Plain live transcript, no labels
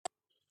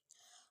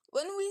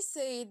When we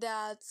say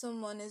that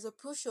someone is a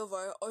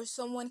pushover or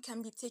someone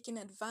can be taken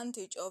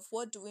advantage of,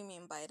 what do we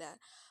mean by that?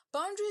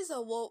 Boundaries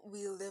are what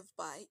we live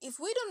by. If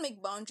we don't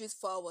make boundaries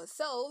for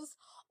ourselves,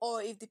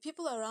 or if the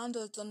people around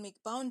us don't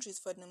make boundaries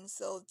for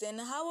themselves, then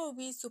how are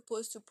we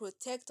supposed to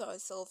protect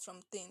ourselves from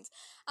things?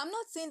 I'm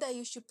not saying that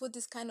you should put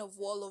this kind of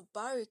wall of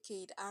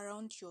barricade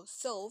around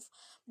yourself,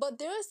 but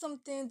there are some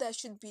things that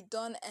should be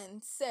done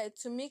and said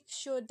to make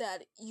sure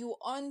that you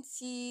aren't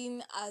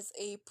seen as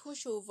a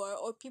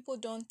pushover or people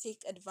don't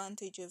take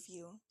advantage of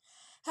you.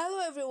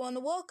 Hello,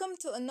 everyone. Welcome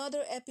to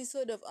another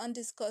episode of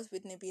Undiscussed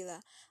with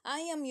Nabila. I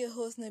am your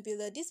host,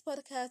 Nabila. This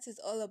podcast is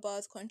all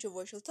about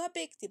controversial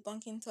topics,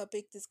 debunking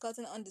topics,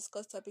 discussing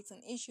undiscussed topics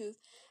and issues,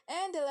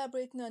 and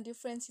elaborating on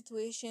different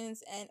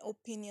situations and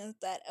opinions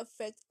that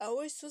affect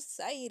our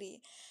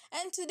society.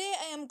 And today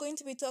I am going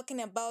to be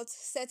talking about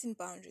setting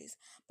boundaries.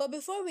 But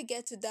before we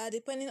get to that,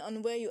 depending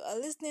on where you are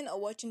listening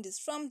or watching this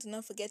from, do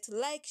not forget to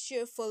like,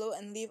 share, follow,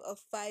 and leave a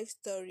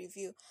 5-star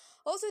review.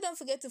 Also, don't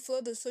forget to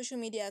follow the social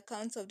media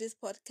accounts of this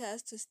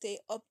podcast to stay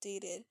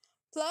updated.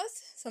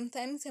 Plus,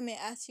 sometimes I may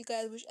ask you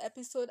guys which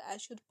episode I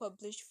should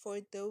publish for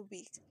the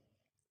week.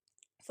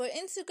 For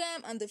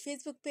Instagram and the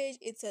Facebook page,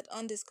 it's at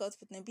Undiscussed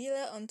with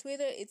Nabila. On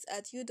Twitter, it's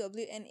at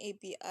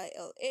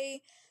UWNABILA.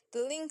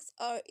 The links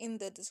are in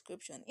the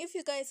description. If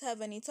you guys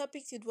have any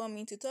topics you'd want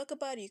me to talk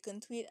about, you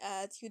can tweet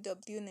at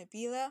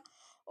UWNabila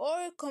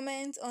or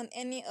comment on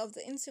any of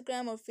the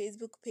Instagram or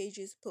Facebook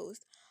pages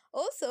post.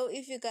 Also,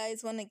 if you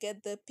guys want to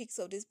get the pics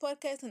of this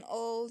podcast and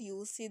all, you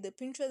will see the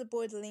Pinterest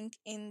board link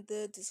in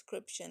the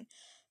description.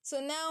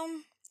 So now,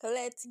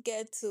 let's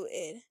get to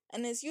it.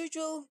 And as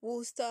usual,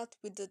 we'll start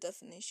with the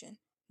definition.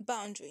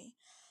 Boundary.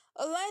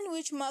 A line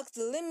which marks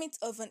the limit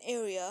of an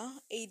area,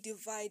 a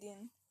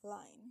dividing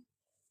line.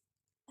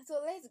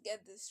 So let's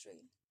get this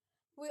straight.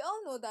 We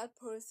all know that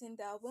person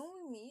that when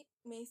we meet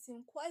may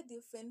seem quite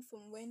different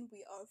from when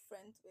we are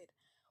friends with.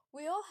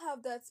 We all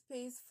have that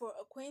space for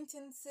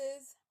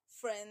acquaintances,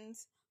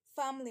 friends,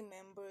 family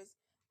members,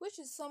 which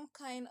is some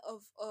kind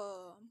of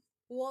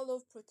wall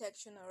of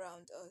protection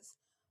around us.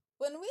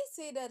 When we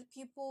say that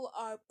people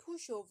are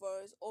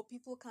pushovers or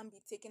people can be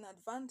taken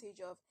advantage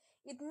of,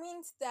 it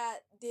means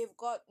that they've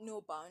got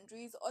no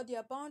boundaries or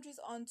their boundaries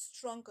aren't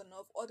strong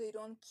enough or they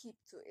don't keep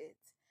to it.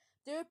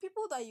 There are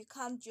people that you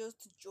can't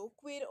just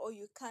joke with or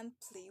you can't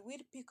play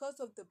with because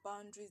of the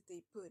boundaries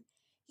they put.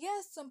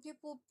 Yes, some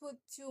people put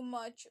too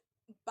much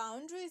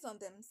boundaries on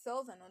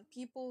themselves and on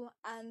people,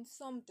 and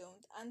some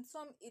don't, and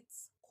some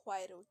it's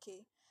quite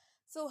okay.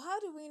 So, how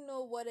do we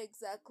know what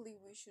exactly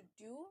we should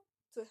do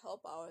to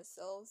help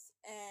ourselves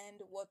and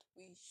what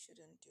we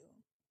shouldn't do?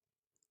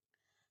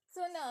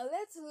 So now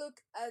let's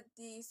look at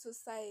the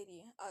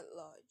society at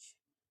large.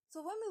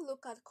 So when we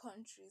look at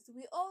countries,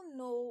 we all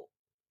know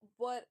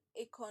what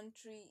a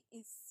country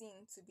is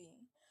seen to be.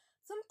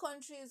 Some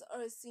countries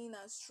are seen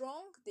as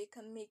strong, they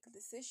can make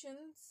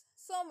decisions.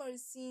 Some are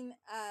seen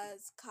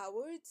as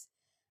cowards,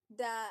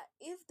 that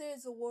if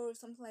there's a war or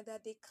something like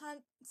that, they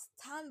can't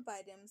stand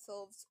by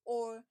themselves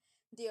or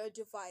they are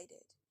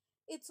divided.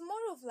 It's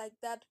more of like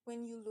that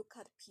when you look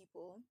at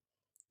people.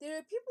 There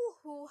are people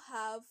who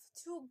have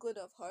too good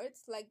of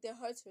hearts, like their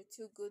hearts are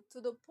too good to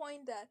the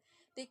point that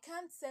they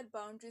can't set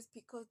boundaries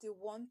because they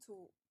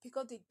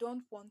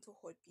don't want to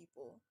hurt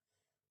people.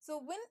 So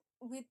when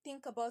we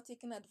think about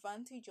taking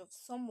advantage of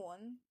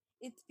someone,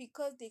 it's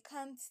because they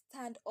can't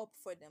stand up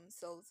for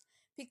themselves,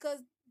 because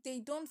they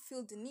don't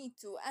feel the need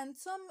to, and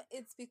some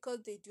it's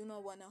because they do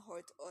not want to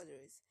hurt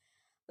others.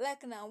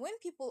 Like now, when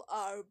people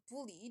are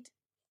bullied,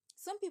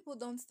 some people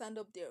don't stand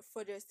up there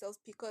for themselves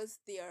because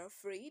they are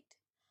afraid.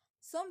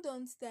 Some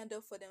don't stand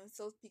up for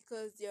themselves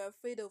because they are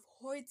afraid of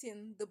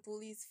hurting the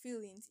bully's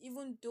feelings,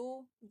 even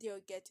though they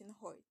are getting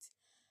hurt.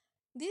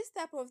 These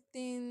type of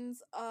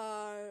things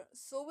are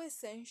so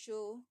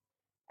essential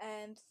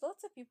and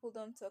lots of people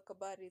don't talk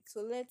about it.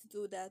 So let's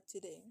do that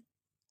today.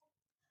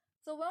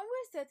 So when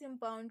we're setting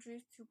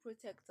boundaries to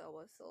protect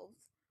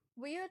ourselves,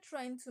 we are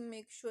trying to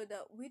make sure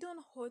that we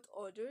don't hurt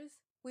others.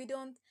 We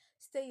don't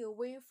stay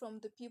away from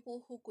the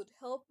people who could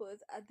help us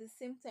at the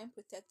same time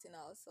protecting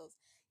ourselves.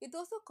 It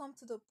also comes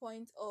to the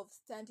point of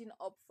standing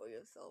up for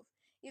yourself.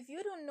 If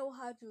you don't know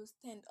how to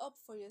stand up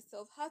for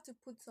yourself, how to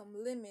put some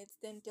limits,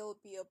 then there'll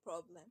be a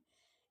problem.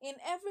 In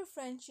every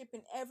friendship,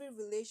 in every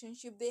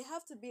relationship, there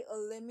have to be a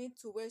limit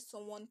to where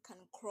someone can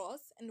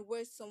cross and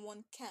where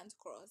someone can't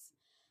cross.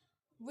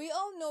 We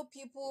all know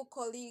people,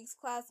 colleagues,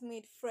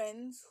 classmates,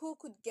 friends who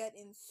could get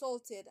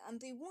insulted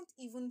and they won't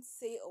even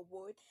say a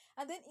word.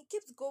 And then it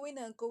keeps going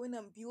and going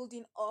and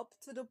building up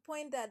to the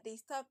point that they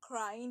start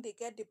crying, they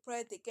get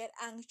depressed, they get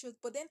anxious,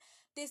 but then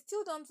they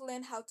still don't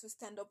learn how to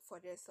stand up for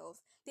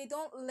themselves. They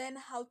don't learn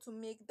how to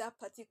make that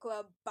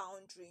particular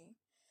boundary.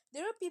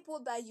 There are people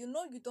that you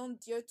know you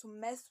don't dare to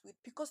mess with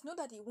because you know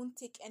that they won't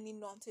take any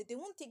nonsense. They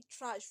won't take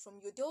trash from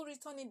you. They'll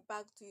return it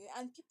back to you,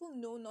 and people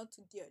know not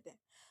to dare them.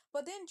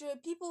 But then there are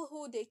people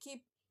who they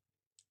keep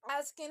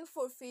asking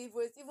for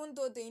favors even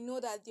though they know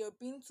that they're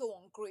being so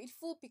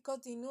ungrateful because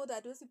they know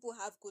that those people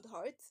have good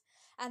hearts,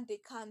 and they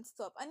can't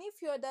stop. And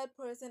if you're that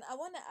person, I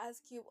want to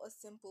ask you a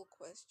simple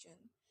question.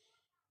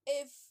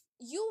 If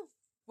you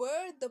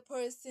were the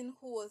person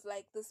who was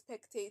like the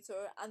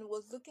spectator and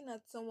was looking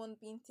at someone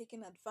being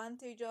taken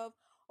advantage of,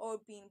 or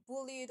being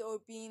bullied, or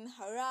being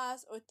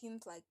harassed, or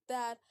things like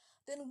that,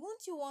 then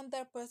won't you want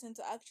that person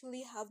to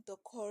actually have the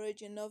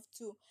courage enough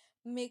to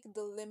make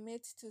the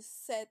limit, to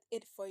set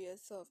it for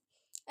yourself?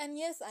 And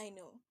yes, I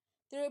know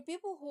there are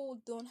people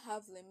who don't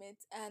have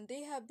limits and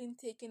they have been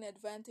taken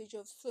advantage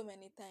of so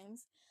many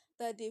times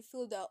that they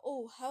feel that,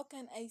 oh, how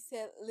can I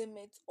set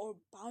limits or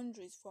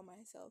boundaries for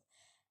myself?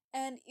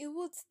 And it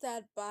would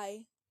start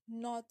by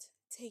not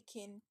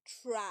taking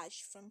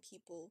trash from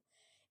people.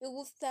 It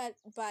will start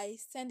by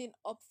standing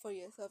up for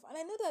yourself. And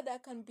I know that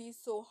that can be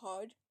so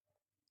hard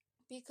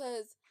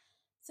because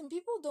some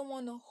people don't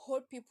want to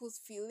hurt people's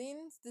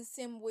feelings the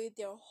same way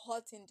they're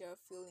hurting their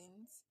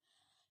feelings.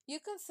 You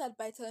can start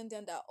by telling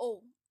them that,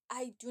 oh,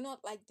 I do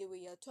not like the way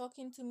you're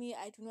talking to me.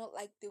 I do not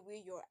like the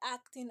way you're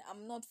acting.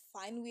 I'm not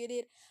fine with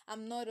it.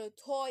 I'm not a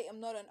toy. I'm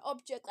not an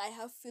object. I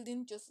have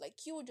feelings just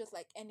like you, just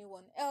like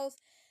anyone else,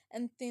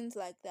 and things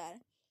like that.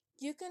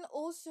 You can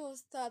also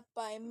start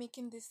by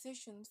making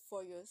decisions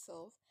for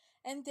yourself.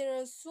 And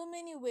there are so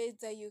many ways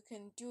that you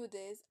can do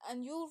this,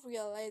 and you'll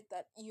realize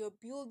that you're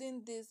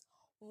building this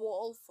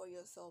wall for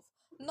yourself.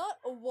 Not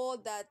a wall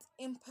that's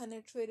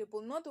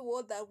impenetrable, not a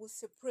wall that will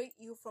separate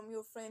you from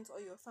your friends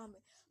or your family,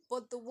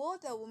 but the wall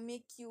that will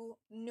make you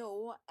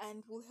know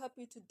and will help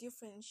you to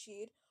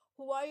differentiate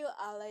who are your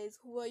allies,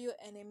 who are your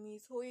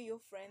enemies, who are your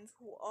friends,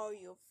 who are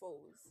your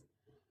foes.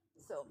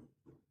 So,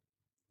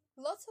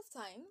 lots of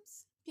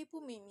times,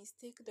 people may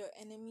mistake their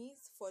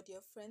enemies for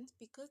their friends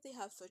because they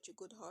have such a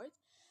good heart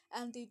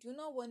and they do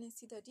not want to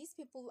see that these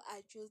people are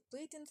just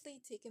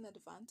blatantly taking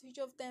advantage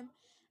of them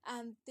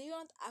and they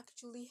aren't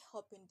actually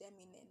helping them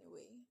in any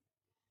way.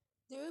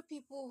 There are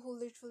people who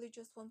literally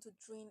just want to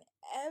drain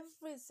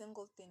every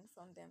single thing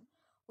from them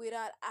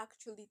without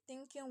actually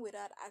thinking,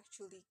 without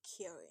actually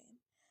caring.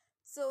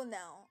 So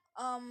now,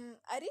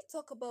 I did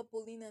talk about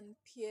bullying and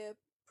peer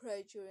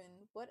pressure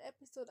in what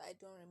episode I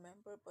don't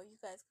remember, but you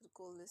guys could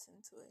go listen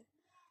to it.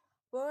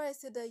 Where I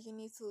said that you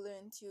need to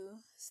learn to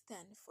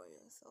stand for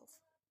yourself.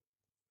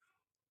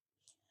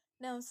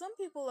 Now, some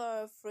people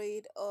are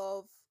afraid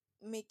of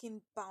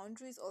making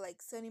boundaries or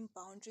like setting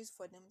boundaries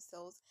for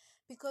themselves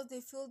because they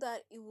feel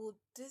that it will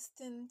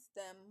distance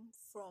them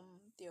from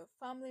their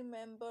family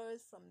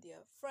members, from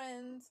their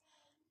friends,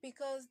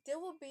 because they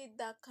will be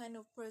that kind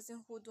of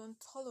person who don't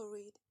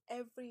tolerate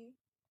every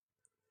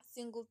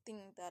single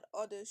thing that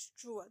others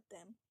throw at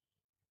them.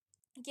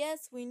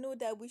 Yes, we know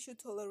that we should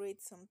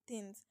tolerate some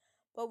things,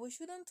 but we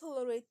shouldn't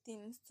tolerate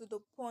things to the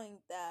point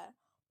that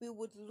we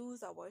would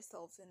lose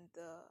ourselves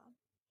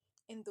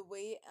in the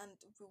way, and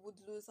we would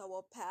lose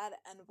our path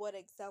and what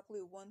exactly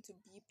we want to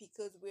be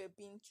because we're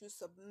being too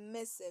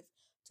submissive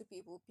to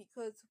people,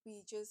 because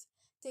we just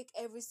take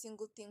every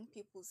single thing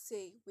people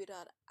say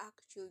without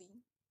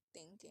actually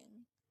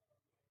thinking.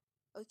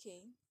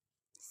 Okay,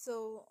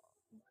 so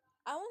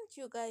I want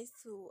you guys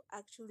to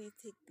actually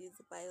take this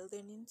by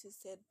learning to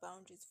set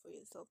boundaries for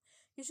yourself.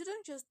 You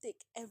shouldn't just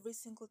take every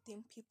single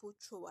thing people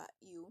throw at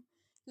you.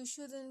 You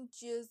shouldn't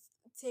just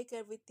take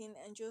everything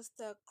and just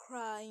start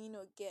crying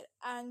or get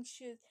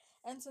anxious.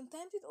 And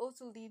sometimes it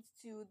also leads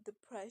to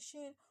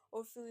depression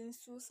or feeling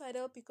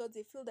suicidal because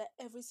they feel that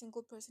every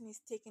single person is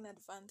taking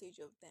advantage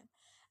of them.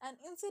 And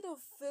instead of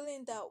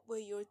feeling that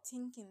way, you're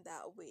thinking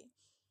that way.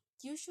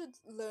 You should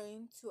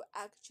learn to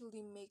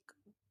actually make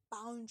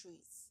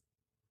boundaries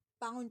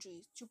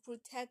to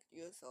protect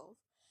yourself.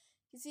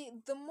 You see,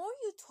 the more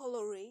you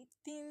tolerate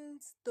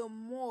things, the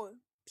more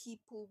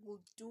people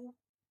will do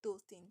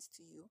those things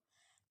to you.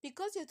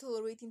 Because you're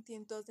tolerating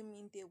things doesn't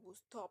mean they will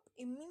stop.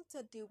 It means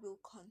that they will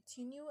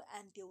continue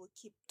and they will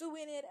keep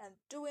doing it and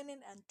doing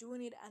it and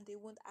doing it, and they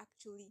won't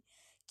actually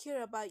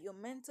care about your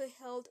mental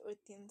health or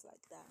things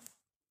like that.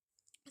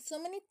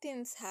 So many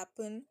things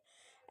happen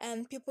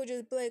and people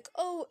just be like,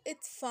 oh,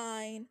 it's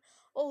fine,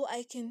 oh,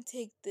 I can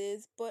take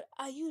this, but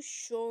are you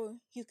sure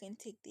you can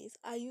take this?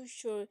 Are you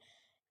sure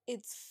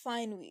it's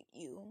fine with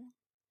you?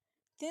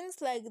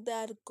 Things like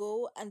that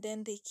go and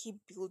then they keep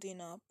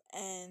building up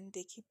and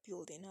they keep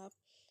building up.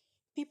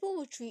 People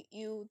will treat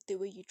you the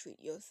way you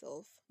treat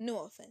yourself.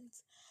 No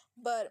offense.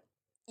 But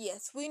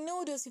yes, we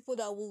know those people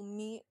that will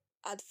meet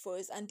at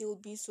first and they will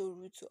be so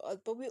rude to us.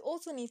 But we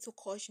also need to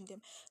caution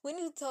them. We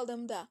need to tell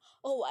them that,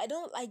 oh, I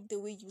don't like the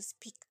way you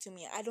speak to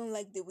me. I don't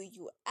like the way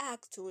you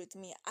act towards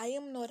me. I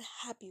am not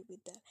happy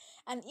with that.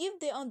 And if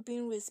they aren't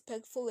being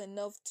respectful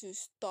enough to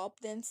stop,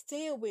 then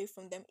stay away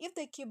from them. If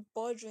they keep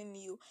bothering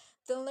you,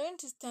 then learn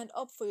to stand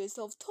up for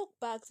yourself. Talk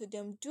back to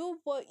them. Do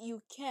what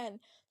you can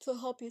to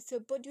help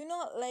yourself, but do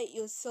not let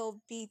yourself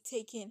be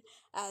taken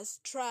as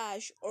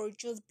trash or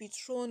just be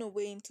thrown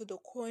away into the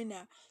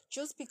corner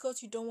just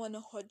because you don't want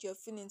to hurt your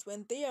feelings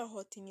when they are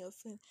hurting your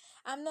feelings.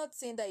 I'm not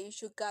saying that you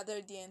should gather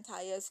the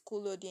entire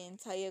school or the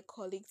entire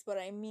colleagues, but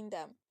I mean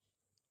that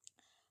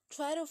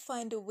try to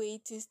find a way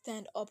to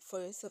stand up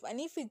for yourself. And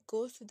if it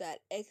goes to that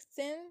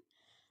extent,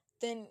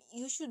 then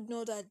you should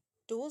know that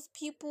those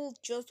people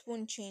just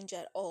won't change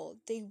at all.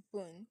 They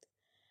won't.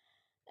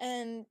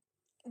 And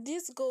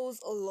this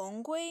goes a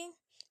long way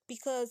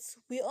because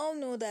we all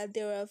know that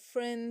there are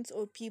friends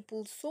or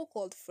people, so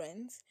called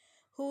friends,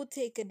 who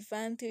take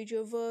advantage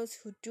of us,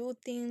 who do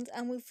things,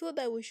 and we feel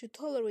that we should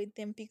tolerate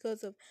them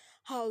because of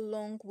how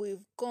long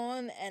we've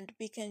gone and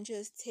we can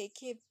just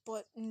take it.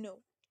 But no,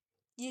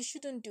 you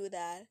shouldn't do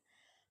that.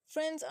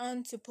 Friends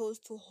aren't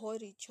supposed to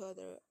hurt each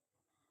other.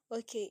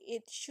 Okay,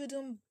 it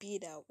shouldn't be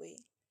that way.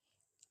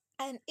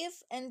 And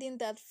if ending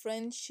that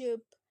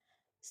friendship,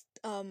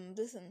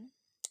 listen,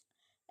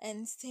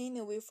 and staying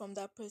away from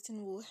that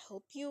person will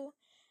help you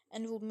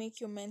and will make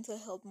your mental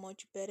health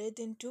much better,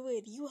 then do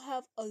it. You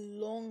have a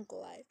long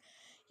life.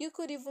 You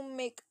could even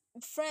make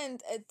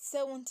friends at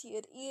 70,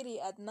 at 80,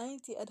 at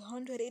 90, at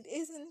 100. It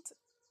isn't,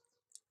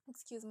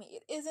 excuse me,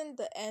 it isn't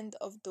the end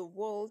of the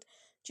world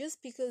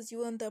just because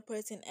you and that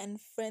person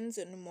aren't friends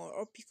anymore,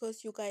 or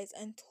because you guys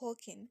aren't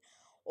talking,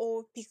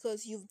 or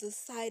because you've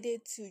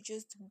decided to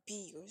just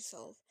be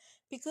yourself.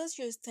 Because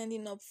you're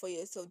standing up for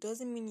yourself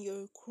doesn't mean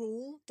you're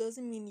cruel,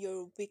 doesn't mean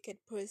you're a wicked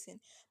person,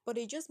 but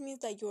it just means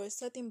that you're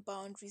setting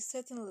boundaries,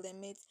 setting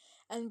limits,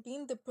 and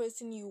being the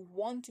person you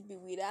want to be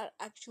without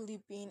actually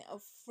being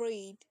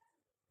afraid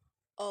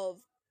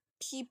of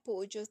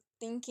people just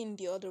thinking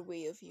the other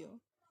way of you.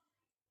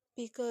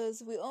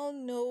 Because we all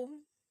know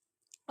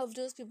of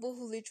those people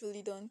who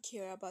literally don't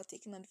care about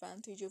taking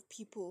advantage of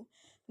people,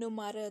 no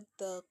matter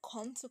the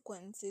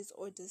consequences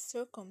or the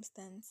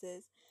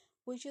circumstances,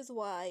 which is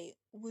why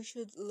we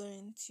should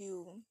learn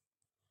to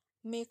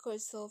make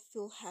ourselves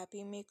feel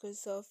happy, make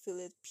ourselves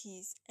feel at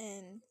peace,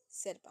 and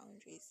set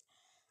boundaries.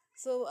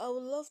 So, I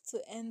would love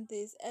to end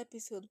this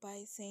episode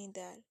by saying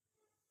that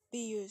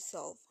be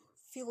yourself,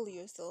 feel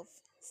yourself,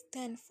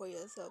 stand for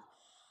yourself.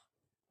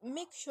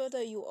 Make sure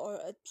that you are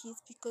at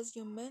peace because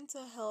your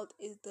mental health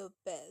is the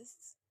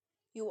best.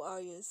 You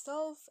are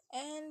yourself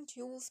and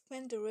you will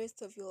spend the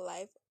rest of your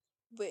life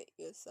with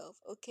yourself,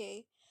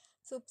 okay?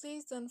 So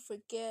please don't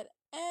forget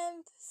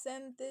and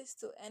send this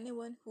to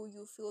anyone who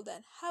you feel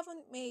that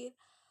haven't made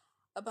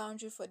a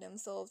boundary for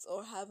themselves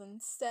or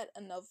haven't set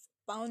enough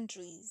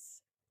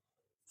boundaries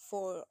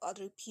for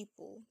other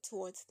people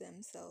towards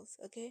themselves,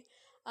 okay?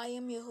 I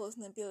am your host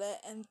Nabila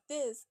and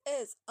this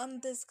is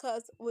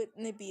Undiscussed with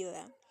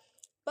Nabila.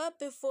 But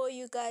before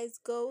you guys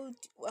go,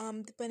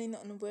 depending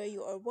on where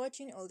you are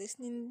watching or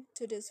listening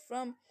to this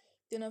from,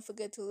 do not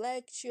forget to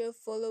like, share,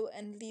 follow,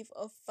 and leave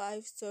a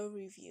 5-star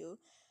review.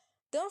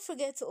 Don't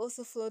forget to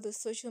also follow the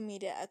social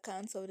media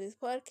accounts of this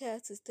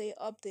podcast to stay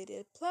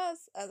updated.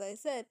 Plus, as I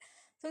said,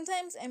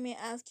 sometimes I may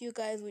ask you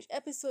guys which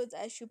episodes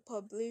I should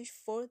publish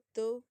for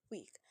the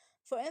week.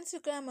 For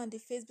Instagram and the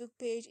Facebook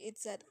page,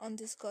 it's at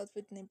Undiscussed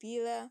with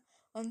Nabila.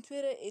 On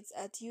Twitter, it's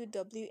at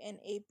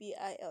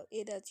UWNABILA.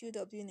 That's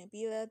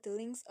UWNabila. The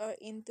links are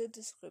in the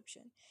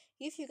description.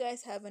 If you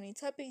guys have any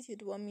topics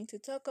you'd want me to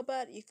talk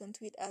about, you can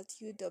tweet at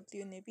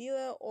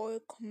UWNabila or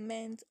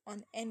comment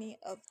on any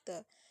of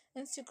the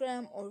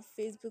Instagram or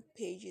Facebook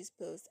pages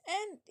post.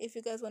 And if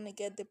you guys want to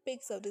get the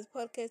pics of this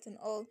podcast and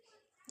all,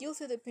 you'll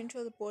see the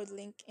Pinterest board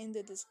link in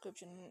the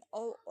description and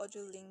all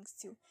other links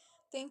too.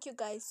 Thank you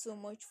guys so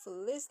much for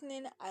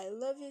listening. I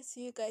love you.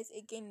 See you guys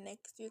again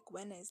next week,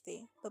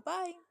 Wednesday. Bye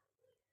bye.